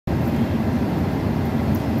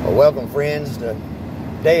Well, welcome, friends, to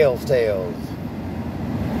Dale's Tales.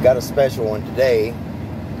 Got a special one today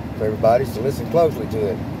for everybody, so listen closely to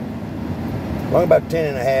it. Long about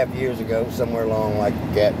 10.5 years ago, somewhere along like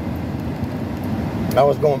that, I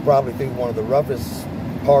was going probably through one of the roughest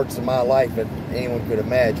parts of my life that anyone could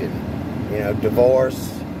imagine. You know,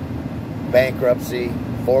 divorce, bankruptcy,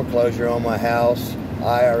 foreclosure on my house,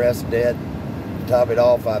 IRS debt. To top it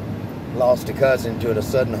off, I lost a cousin to a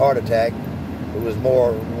sudden heart attack. It was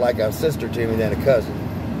more like a sister to me than a cousin.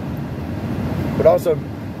 But also,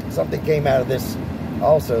 something came out of this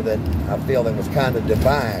also that I feel that was kind of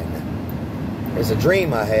divine. It's a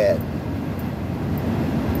dream I had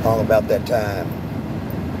all about that time.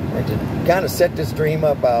 And to kind of set this dream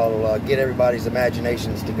up, I'll get everybody's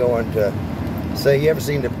imaginations to go into, say, you ever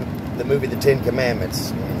seen the movie The Ten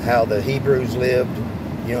Commandments? How the Hebrews lived,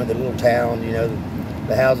 you know, in the little town, you know,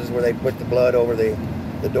 the houses where they put the blood over the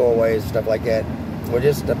doorways, stuff like that. Well,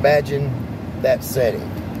 just imagine that setting.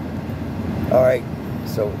 All right,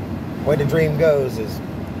 so the way the dream goes is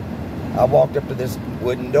I walked up to this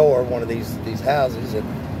wooden door, one of these houses, and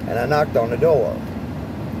I knocked on the door.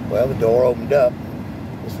 Well, the door opened up.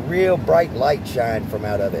 This real bright light shined from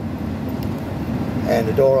out of it. And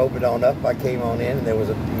the door opened on up. I came on in, and there was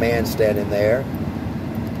a man standing there.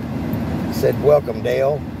 He said, "Welcome,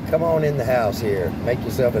 Dale. Come on in the house here. Make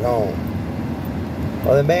yourself at home."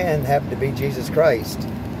 Well, the man happened to be Jesus Christ,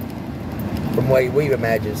 from the way we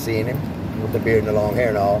imagined seeing him, with the beard and the long hair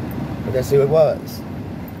and all. But that's who it was.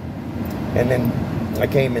 And then I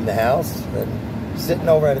came in the house, and sitting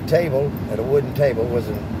over at a table, at a wooden table, was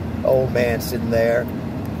an old man sitting there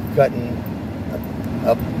cutting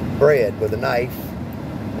up bread with a knife.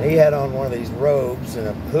 And he had on one of these robes and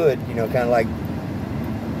a hood, you know, kind of like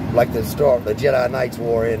the Jedi Knights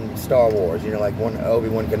wore in Star Wars, you know, like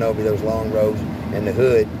Obi-Wan Kenobi, those long robes and the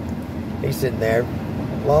hood. He's sitting there,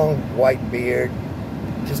 long white beard,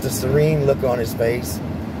 just a serene look on his face,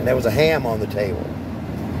 and there was a ham on the table,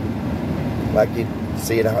 like you'd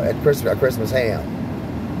see it at Christmas, a Christmas ham.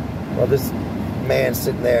 Well, this man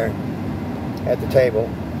sitting there at the table,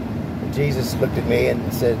 Jesus looked at me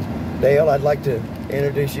and said, "Dale, I'd like to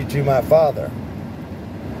introduce you to my father."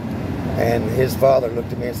 And his father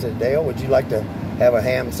looked at me and said, "Dale, would you like to have a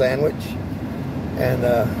ham sandwich?" And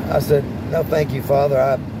I said, "No, thank you, Father.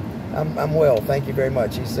 I'm well, thank you very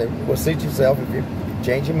much." He said, "Well, suit yourself. If you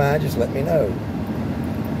change your mind, just let me know."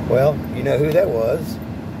 Well, you know who that was?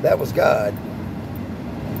 That was God.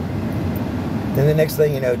 And the next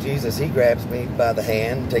thing you know, Jesus, he grabs me by the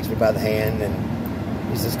hand, takes me by the hand, and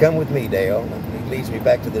he says, "Come with me, Dale." And he leads me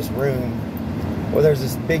back to this room. Well, there's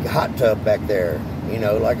this big hot tub back there, you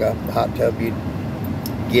know, like a hot tub you'd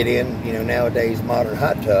get in, you know, nowadays, modern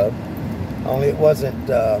hot tub. Only it wasn't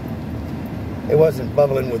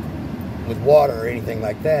bubbling with water or anything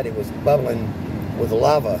like that. It was bubbling with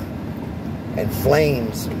lava and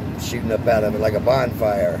flames shooting up out of it like a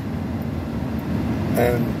bonfire.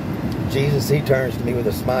 And Jesus, he turns to me with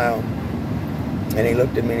a smile, and he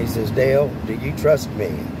looked at me and he says, "Dale, do you trust me?"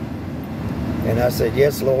 And I said,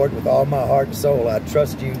 "Yes, Lord, with all my heart and soul, I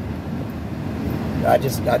trust you. I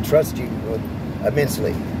trust you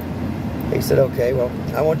immensely." He said, "Okay, well,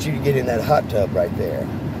 I want you to get in that hot tub right there."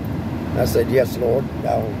 And I said, "Yes, Lord,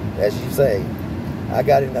 as you say." I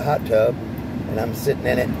got in the hot tub, and I'm sitting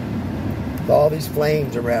in it with all these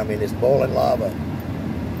flames around me and this boiling lava.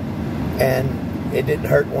 And it didn't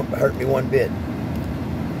hurt me one bit.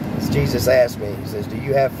 As Jesus asked me, he says, "Do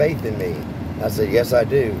you have faith in me?" I said, "Yes, I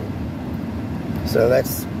do." So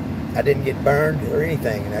I didn't get burned or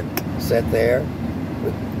anything, and I sat there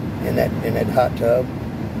in that hot tub,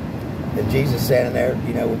 and Jesus standing there,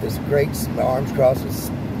 you know, with this great arms crossed, this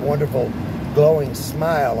wonderful glowing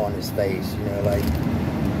smile on his face, you know, like,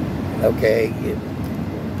 okay,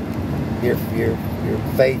 your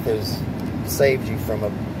faith has saved you from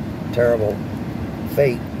a terrible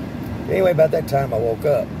fate. Anyway, about that time I woke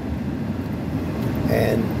up,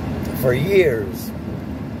 and for years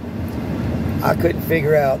I couldn't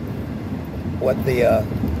figure out what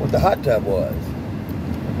the hot tub was,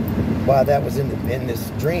 why that was in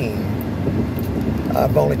this dream.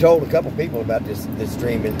 I've only told a couple people about this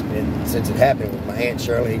dream since it happened with my Aunt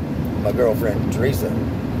Shirley, my girlfriend Teresa,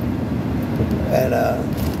 and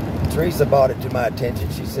Teresa brought it to my attention.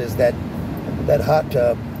 She says that hot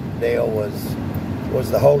tub, Dale,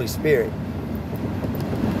 was the Holy Spirit,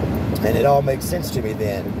 and it all makes sense to me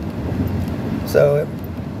then. So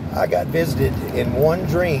I got visited in one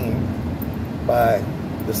dream by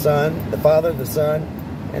the Son, the Father, the Son,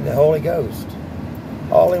 and the Holy Ghost,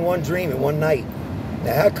 all in one dream in one night.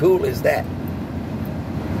 Now, how cool is that?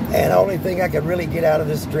 And the only thing I could really get out of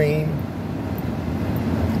this dream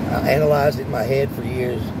I analyzed it in my head for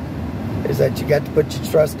years, is that you got to put your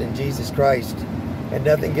trust in Jesus Christ and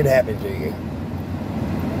nothing can happen to you.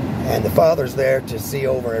 And the Father's there to see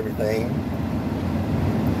over everything.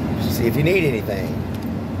 See if you need anything.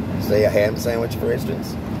 Say a ham sandwich, for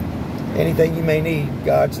instance. Anything you may need,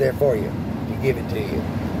 God's there for you. He give it to you.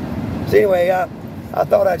 So anyway, I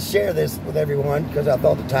thought I'd share this with everyone because I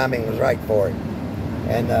thought the timing was right for it.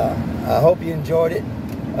 And I hope you enjoyed it.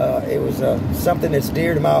 It was something that's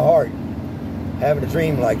dear to my heart, having a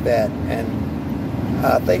dream like that. And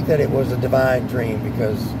I think that it was a divine dream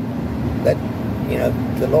because that, you know,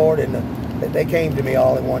 the Lord and they came to me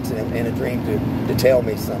all at once in a dream to tell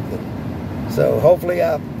me something. So hopefully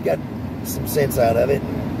I got some sense out of it.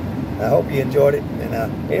 And I hope you enjoyed it. And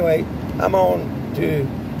anyway, I'm on to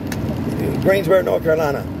Greensboro, North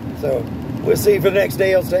Carolina. So we'll see you for the next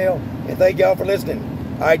Dale's Tale. And thank y'all for listening.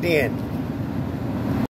 All right, the end.